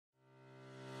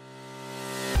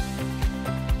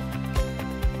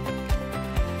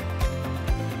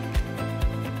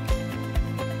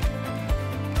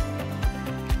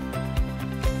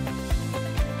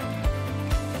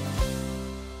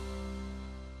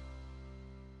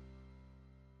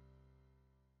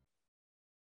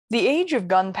The age of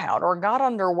gunpowder got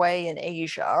underway in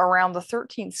Asia around the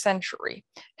 13th century,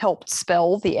 helped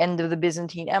spell the end of the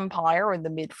Byzantine Empire in the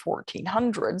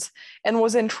mid-1400s, and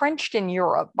was entrenched in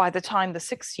Europe by the time the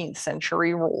 16th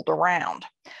century rolled around.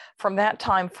 From that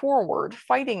time forward,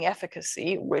 fighting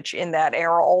efficacy, which in that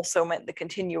era also meant the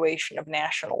continuation of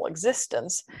national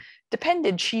existence,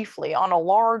 depended chiefly on a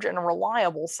large and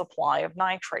reliable supply of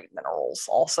nitrate minerals,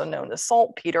 also known as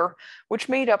saltpeter, which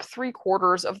made up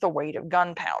 3/4 of the weight of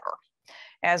gunpowder.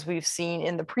 As we've seen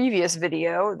in the previous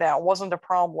video, that wasn't a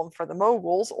problem for the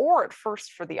Moguls or at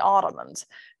first for the Ottomans,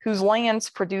 whose lands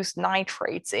produced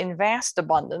nitrates in vast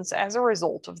abundance as a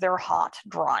result of their hot,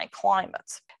 dry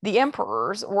climates. The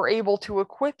emperors were able to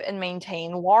equip and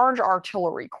maintain large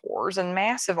artillery corps and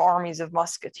massive armies of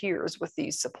musketeers with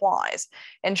these supplies,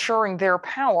 ensuring their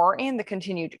power and the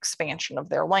continued expansion of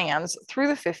their lands through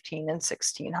the 15 and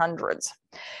 1600s.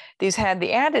 These had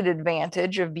the added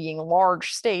advantage of being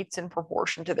large states in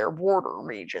proportion to their border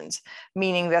regions,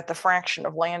 meaning that the fraction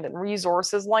of land and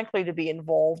resources likely to be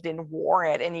involved in war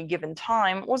at any given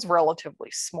time was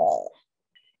relatively small.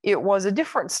 It was a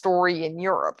different story in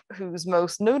Europe, whose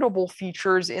most notable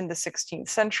features in the 16th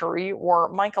century were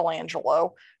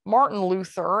Michelangelo, Martin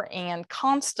Luther, and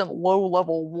constant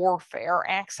low-level warfare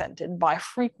accented by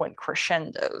frequent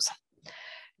crescendos.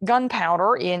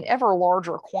 Gunpowder in ever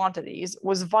larger quantities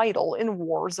was vital in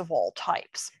wars of all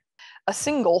types. A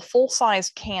single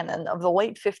full-sized cannon of the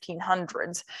late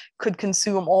 1500s could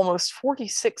consume almost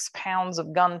 46 pounds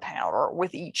of gunpowder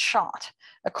with each shot.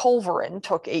 A culverin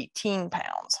took 18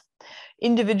 pounds.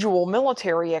 Individual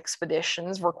military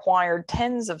expeditions required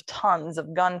tens of tons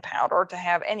of gunpowder to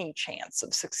have any chance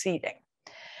of succeeding.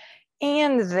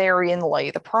 And therein lay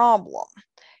the problem.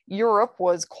 Europe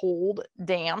was cold,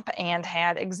 damp, and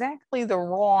had exactly the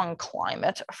wrong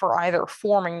climate for either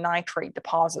forming nitrate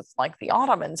deposits like the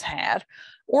Ottomans had,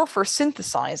 or for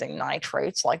synthesizing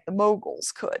nitrates like the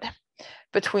Moguls could.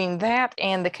 Between that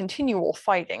and the continual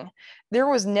fighting, there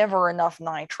was never enough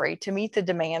nitrate to meet the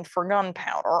demand for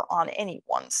gunpowder on any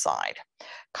one side.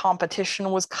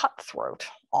 Competition was cutthroat,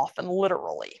 often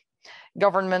literally.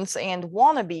 Governments and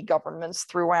wannabe governments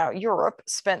throughout Europe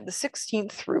spent the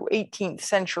 16th through 18th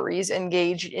centuries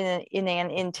engaged in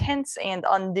an intense and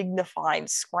undignified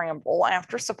scramble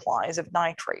after supplies of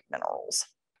nitrate minerals.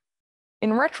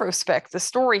 In retrospect, the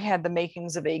story had the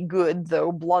makings of a good,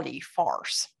 though bloody,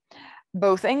 farce.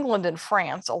 Both England and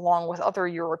France, along with other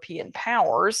European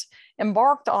powers,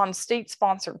 embarked on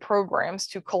state-sponsored programs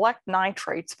to collect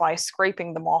nitrates by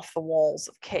scraping them off the walls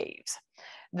of caves.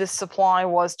 This supply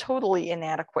was totally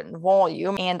inadequate in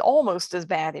volume and almost as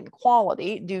bad in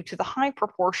quality due to the high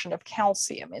proportion of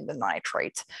calcium in the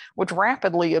nitrates, which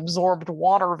rapidly absorbed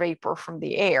water vapor from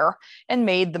the air and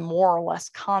made them more or less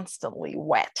constantly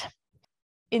wet.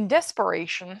 In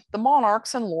desperation, the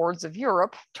monarchs and lords of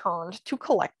Europe turned to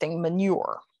collecting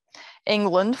manure.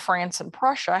 England, France, and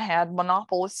Prussia had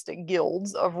monopolistic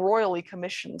guilds of royally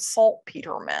commissioned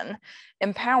saltpeter men,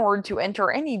 empowered to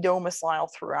enter any domicile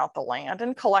throughout the land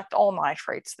and collect all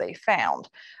nitrates they found,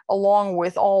 along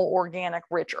with all organic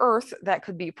rich earth that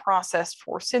could be processed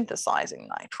for synthesizing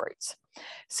nitrates.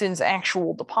 Since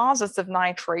actual deposits of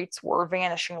nitrates were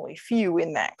vanishingly few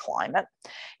in that climate,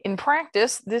 in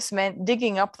practice, this meant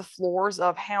digging up the floors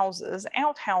of houses,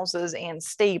 outhouses, and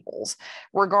stables,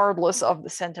 regardless of the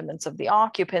sentiments of the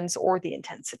occupants or the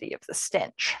intensity of the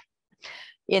stench.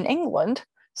 In England,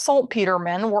 saltpeter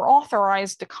men were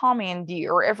authorized to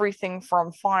commandeer everything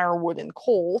from firewood and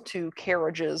coal to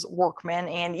carriages, workmen,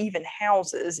 and even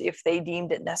houses if they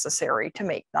deemed it necessary to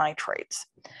make nitrates.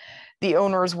 The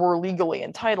owners were legally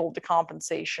entitled to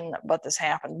compensation, but this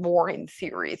happened more in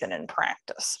theory than in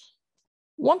practice.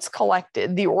 Once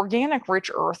collected, the organic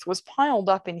rich earth was piled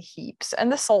up in heaps,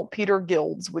 and the saltpeter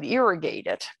guilds would irrigate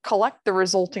it, collect the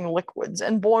resulting liquids,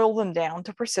 and boil them down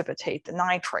to precipitate the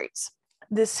nitrates.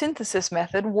 This synthesis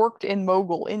method worked in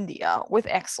Mughal India with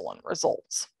excellent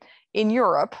results. In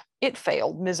Europe, it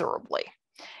failed miserably.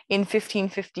 In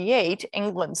 1558,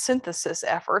 England's synthesis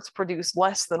efforts produced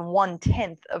less than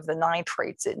 1/10 of the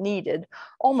nitrates it needed,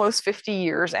 almost 50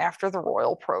 years after the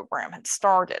royal program had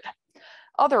started.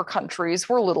 Other countries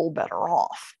were little better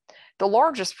off. The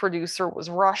largest producer was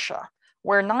Russia,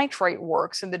 where nitrate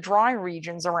works in the dry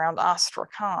regions around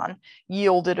Astrakhan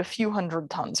yielded a few hundred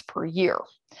tons per year.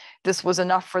 This was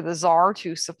enough for the Tsar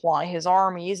to supply his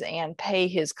armies and pay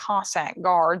his Cossack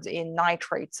guards in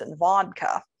nitrates and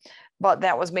vodka. But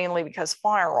that was mainly because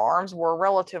firearms were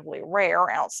relatively rare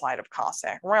outside of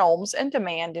Cossack realms, and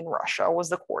demand in Russia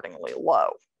was accordingly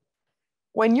low.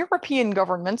 When European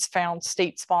governments found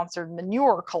state-sponsored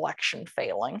manure collection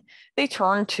failing, they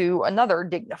turned to another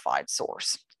dignified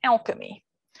source, alchemy.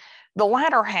 The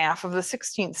latter half of the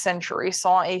 16th century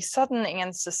saw a sudden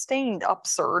and sustained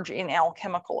upsurge in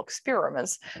alchemical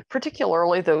experiments,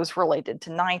 particularly those related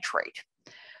to nitrate.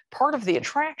 Part of the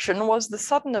attraction was the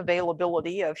sudden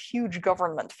availability of huge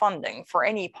government funding for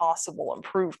any possible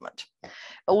improvement.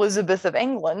 Elizabeth of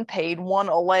England paid one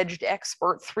alleged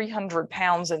expert 300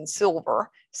 pounds in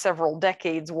silver, several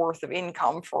decades worth of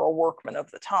income for a workman of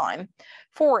the time,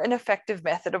 for an effective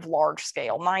method of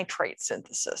large-scale nitrate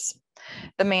synthesis.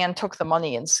 The man took the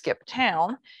money and skipped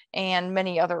town, and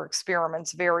many other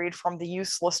experiments varied from the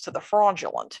useless to the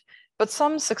fraudulent. But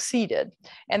some succeeded,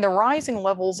 and the rising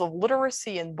levels of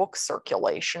literacy and book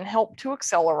circulation helped to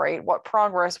accelerate what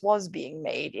progress was being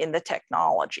made in the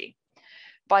technology.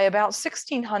 By about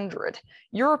 1600,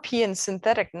 European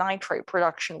synthetic nitrate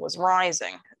production was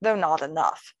rising, though not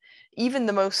enough. Even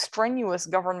the most strenuous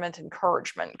government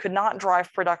encouragement could not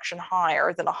drive production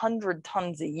higher than 100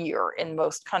 tons a year in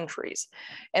most countries.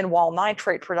 And while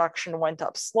nitrate production went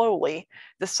up slowly,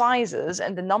 the sizes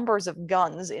and the numbers of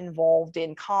guns involved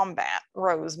in combat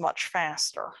rose much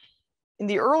faster. In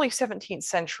the early 17th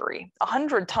century,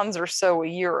 100 tons or so a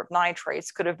year of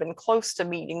nitrates could have been close to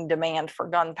meeting demand for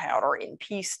gunpowder in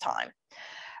peacetime.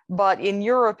 But in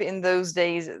Europe in those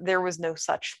days, there was no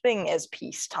such thing as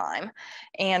peacetime,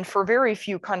 and for very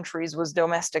few countries was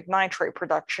domestic nitrate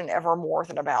production ever more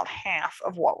than about half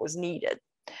of what was needed.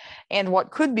 And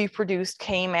what could be produced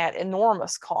came at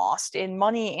enormous cost in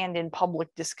money and in public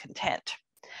discontent.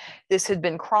 This had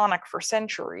been chronic for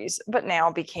centuries, but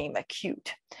now became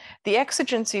acute. The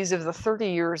exigencies of the 30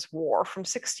 Years' War from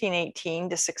 1618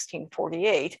 to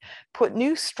 1648 put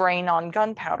new strain on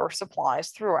gunpowder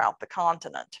supplies throughout the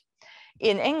continent.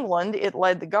 In England, it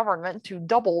led the government to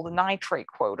double the nitrate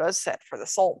quotas set for the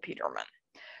saltpetermen.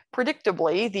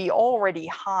 Predictably, the already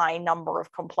high number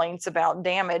of complaints about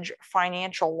damage,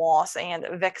 financial loss, and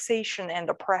vexation and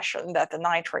oppression that the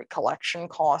nitrate collection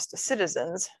caused to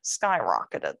citizens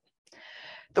skyrocketed.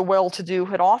 The well-to-do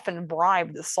had often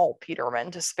bribed the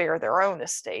saltpetermen to spare their own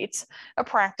estates, a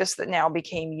practice that now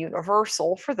became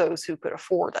universal for those who could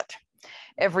afford it.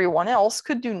 Everyone else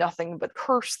could do nothing but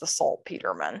curse the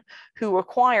saltpetermen, who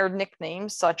acquired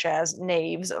nicknames such as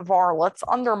knaves, varlets,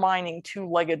 undermining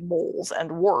two-legged bulls,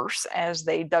 and worse, as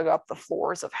they dug up the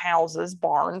floors of houses,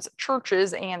 barns,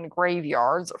 churches, and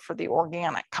graveyards for the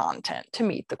organic content to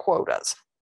meet the quotas.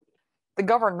 The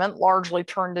government largely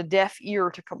turned a deaf ear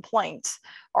to complaints,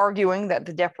 arguing that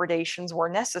the depredations were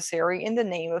necessary in the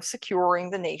name of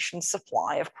securing the nation's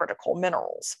supply of critical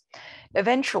minerals.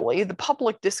 Eventually, the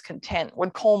public discontent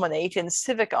would culminate in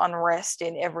civic unrest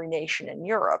in every nation in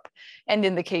Europe, and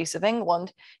in the case of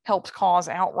England, helped cause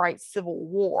outright civil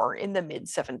war in the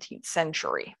mid-17th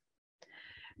century.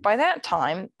 By that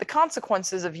time, the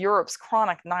consequences of Europe's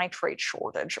chronic nitrate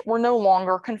shortage were no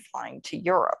longer confined to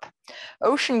Europe.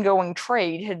 Ocean-going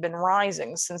trade had been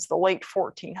rising since the late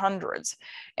 1400s,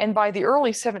 and by the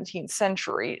early 17th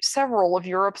century, several of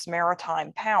Europe's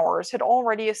maritime powers had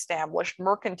already established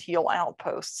mercantile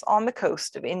outposts on the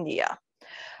coast of India.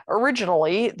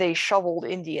 Originally, they shoveled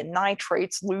Indian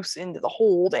nitrates loose into the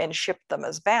hold and shipped them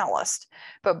as ballast,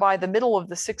 but by the middle of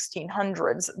the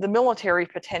 1600s, the military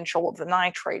potential of the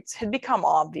nitrates had become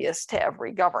obvious to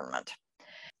every government.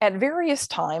 At various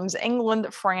times,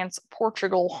 England, France,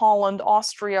 Portugal, Holland,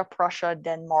 Austria, Prussia,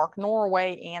 Denmark,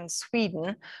 Norway, and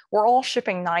Sweden were all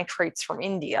shipping nitrates from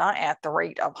India at the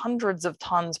rate of hundreds of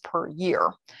tons per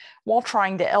year, while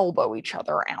trying to elbow each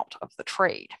other out of the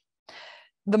trade.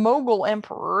 The Mughal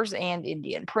emperors and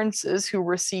Indian princes who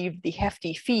received the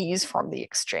hefty fees from the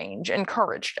exchange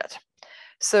encouraged it.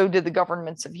 So did the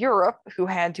governments of Europe, who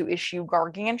had to issue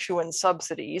gargantuan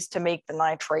subsidies to make the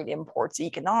nitrate imports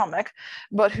economic,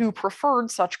 but who preferred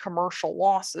such commercial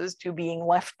losses to being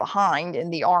left behind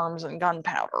in the arms and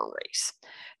gunpowder race.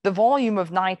 The volume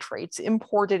of nitrates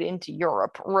imported into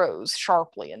Europe rose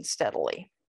sharply and steadily.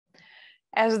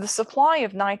 As the supply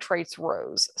of nitrates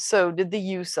rose, so did the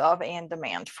use of and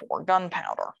demand for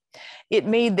gunpowder. It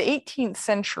made the 18th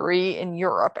century in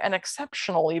Europe an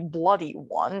exceptionally bloody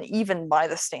one, even by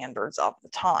the standards of the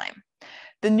time.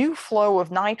 The new flow of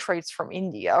nitrates from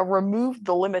India removed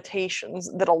the limitations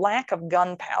that a lack of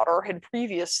gunpowder had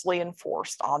previously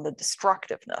enforced on the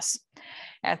destructiveness.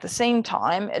 At the same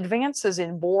time, advances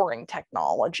in boring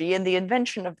technology and the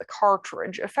invention of the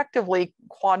cartridge effectively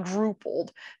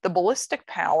quadrupled the ballistic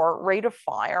power, rate of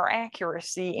fire,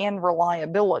 accuracy, and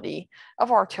reliability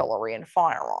of artillery and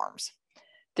firearms.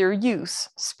 Their use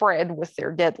spread with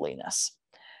their deadliness.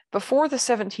 Before the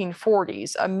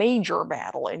 1740s, a major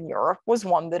battle in Europe was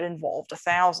one that involved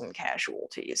 1,000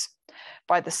 casualties.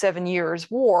 By the 7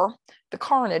 Years' War, the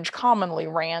carnage commonly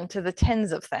ran to the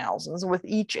tens of thousands with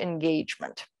each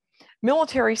engagement.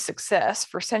 Military success,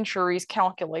 for centuries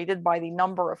calculated by the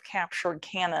number of captured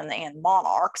cannon and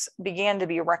monarchs, began to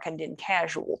be reckoned in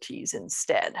casualties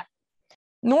instead.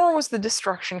 Nor was the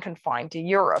destruction confined to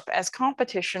Europe, as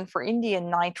competition for Indian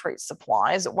nitrate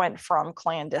supplies went from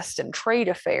clandestine trade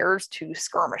affairs to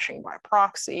skirmishing by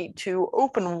proxy to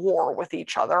open war with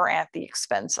each other at the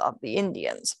expense of the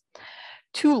Indians.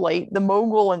 Too late, the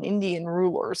Mughal and Indian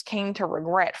rulers came to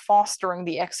regret fostering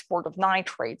the export of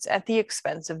nitrates at the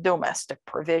expense of domestic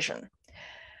provision.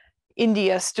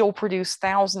 India still produced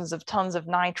thousands of tons of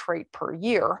nitrate per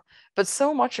year, but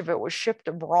so much of it was shipped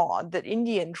abroad that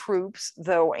Indian troops,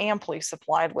 though amply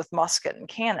supplied with musket and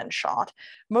cannon shot,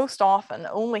 most often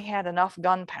only had enough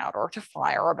gunpowder to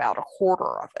fire about a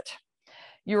quarter of it.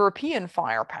 European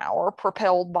firepower,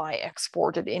 propelled by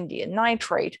exported Indian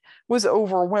nitrate, was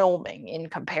overwhelming in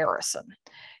comparison.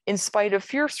 In spite of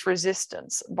fierce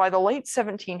resistance, by the late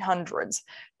 1700s,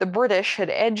 the British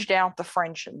had edged out the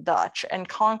French and Dutch and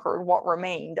conquered what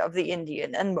remained of the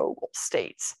Indian and Mughal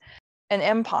states. An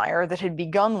empire that had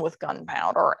begun with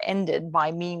gunpowder ended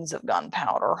by means of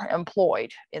gunpowder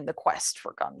employed in the quest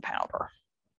for gunpowder.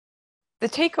 The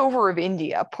takeover of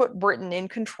India put Britain in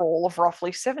control of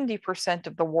roughly 70%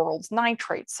 of the world's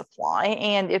nitrate supply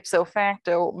and, ipso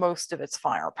facto, most of its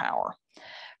firepower.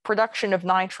 Production of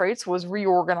nitrates was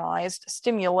reorganized,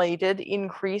 stimulated,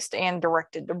 increased, and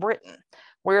directed to Britain,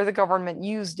 where the government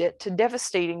used it to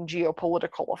devastating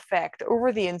geopolitical effect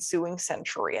over the ensuing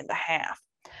century and a half.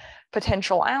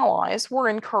 Potential allies were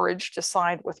encouraged to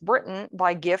side with Britain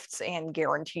by gifts and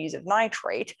guarantees of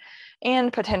nitrate,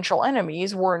 and potential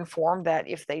enemies were informed that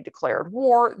if they declared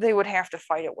war, they would have to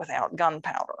fight it without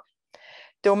gunpowder.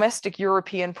 Domestic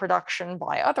European production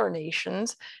by other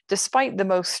nations, despite the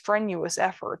most strenuous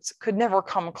efforts, could never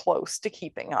come close to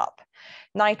keeping up.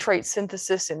 Nitrate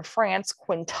synthesis in France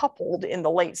quintupled in the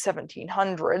late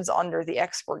 1700s under the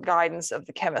expert guidance of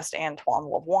the chemist Antoine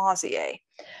Lavoisier,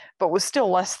 but was still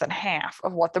less than half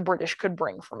of what the British could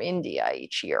bring from India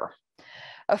each year.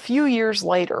 A few years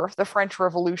later, the French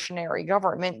revolutionary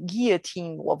government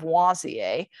guillotined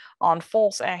Lavoisier on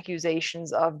false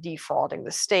accusations of defrauding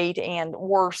the state and,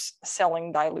 worse,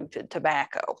 selling diluted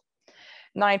tobacco.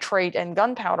 Nitrate and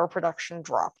gunpowder production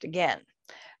dropped again.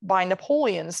 By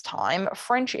Napoleon's time,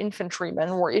 French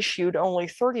infantrymen were issued only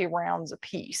 30 rounds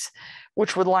apiece,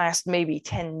 which would last maybe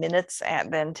 10 minutes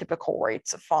at then typical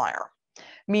rates of fire.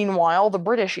 Meanwhile, the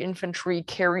British infantry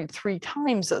carried 3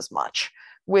 times as much,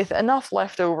 with enough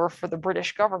left over for the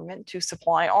British government to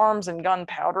supply arms and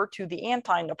gunpowder to the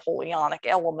anti-Napoleonic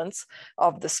elements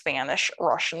of the Spanish,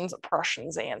 Russians,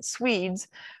 Prussians, and Swedes,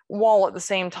 while at the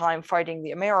same time fighting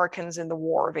the Americans in the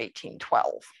War of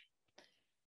 1812.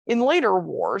 In later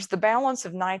wars, the balance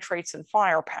of nitrates and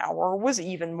firepower was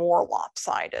even more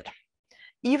lopsided.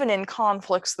 Even in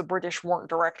conflicts the British weren't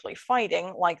directly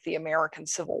fighting, like the American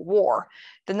Civil War,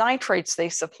 the nitrates they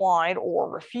supplied or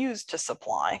refused to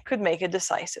supply could make a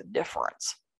decisive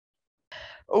difference.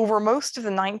 Over most of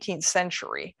the 19th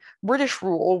century, British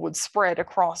rule would spread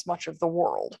across much of the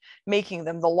world, making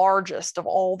them the largest of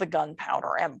all the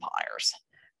gunpowder empires.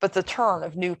 But the turn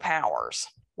of new powers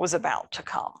was about to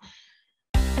come.